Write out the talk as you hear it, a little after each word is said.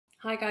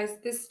Hi guys,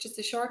 this is just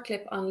a short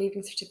clip on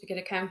Leaving Certificate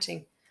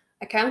Accounting.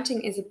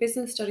 Accounting is a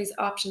business studies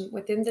option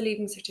within the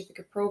Leaving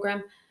Certificate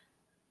programme,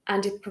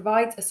 and it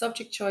provides a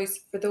subject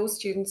choice for those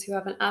students who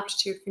have an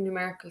aptitude for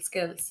numerical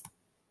skills.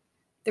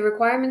 The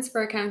requirements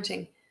for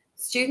accounting.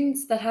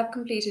 Students that have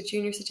completed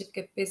Junior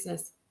Certificate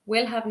Business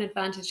will have an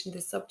advantage in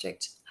this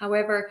subject.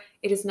 However,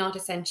 it is not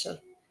essential.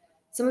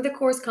 Some of the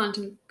course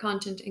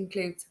content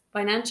includes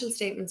financial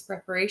statements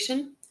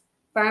preparation,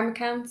 farm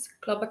accounts,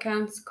 club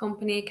accounts,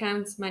 company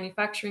accounts,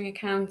 manufacturing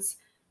accounts,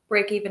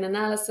 break-even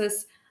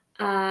analysis,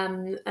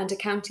 and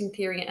accounting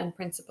theory and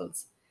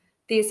principles.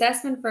 The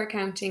assessment for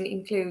accounting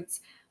includes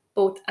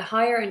both a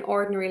higher and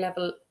ordinary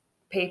level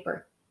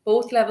paper.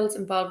 Both levels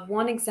involve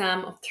one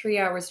exam of 3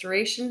 hours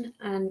duration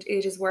and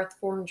it is worth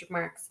 400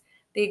 marks.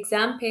 The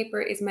exam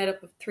paper is made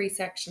up of 3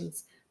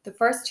 sections. The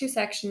first 2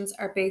 sections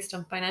are based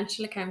on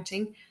financial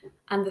accounting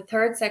and the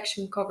third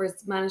section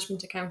covers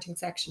management accounting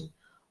section.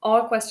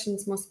 All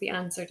questions must be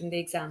answered in the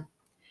exam.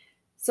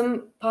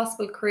 Some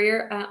possible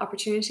career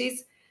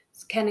opportunities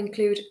can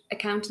include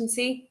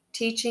accountancy,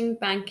 teaching,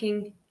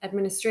 banking,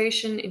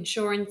 administration,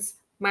 insurance,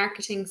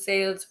 marketing,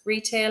 sales,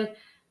 retail,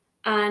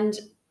 and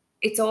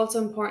it's also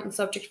an important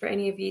subject for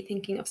any of you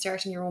thinking of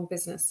starting your own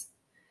business.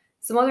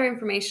 Some other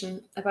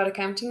information about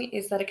accounting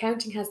is that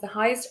accounting has the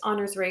highest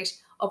honours rate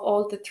of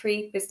all the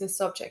 3 business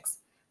subjects.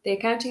 The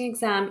accounting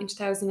exam in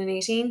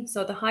 2018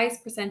 saw the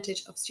highest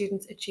percentage of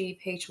students achieve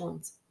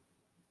H1s.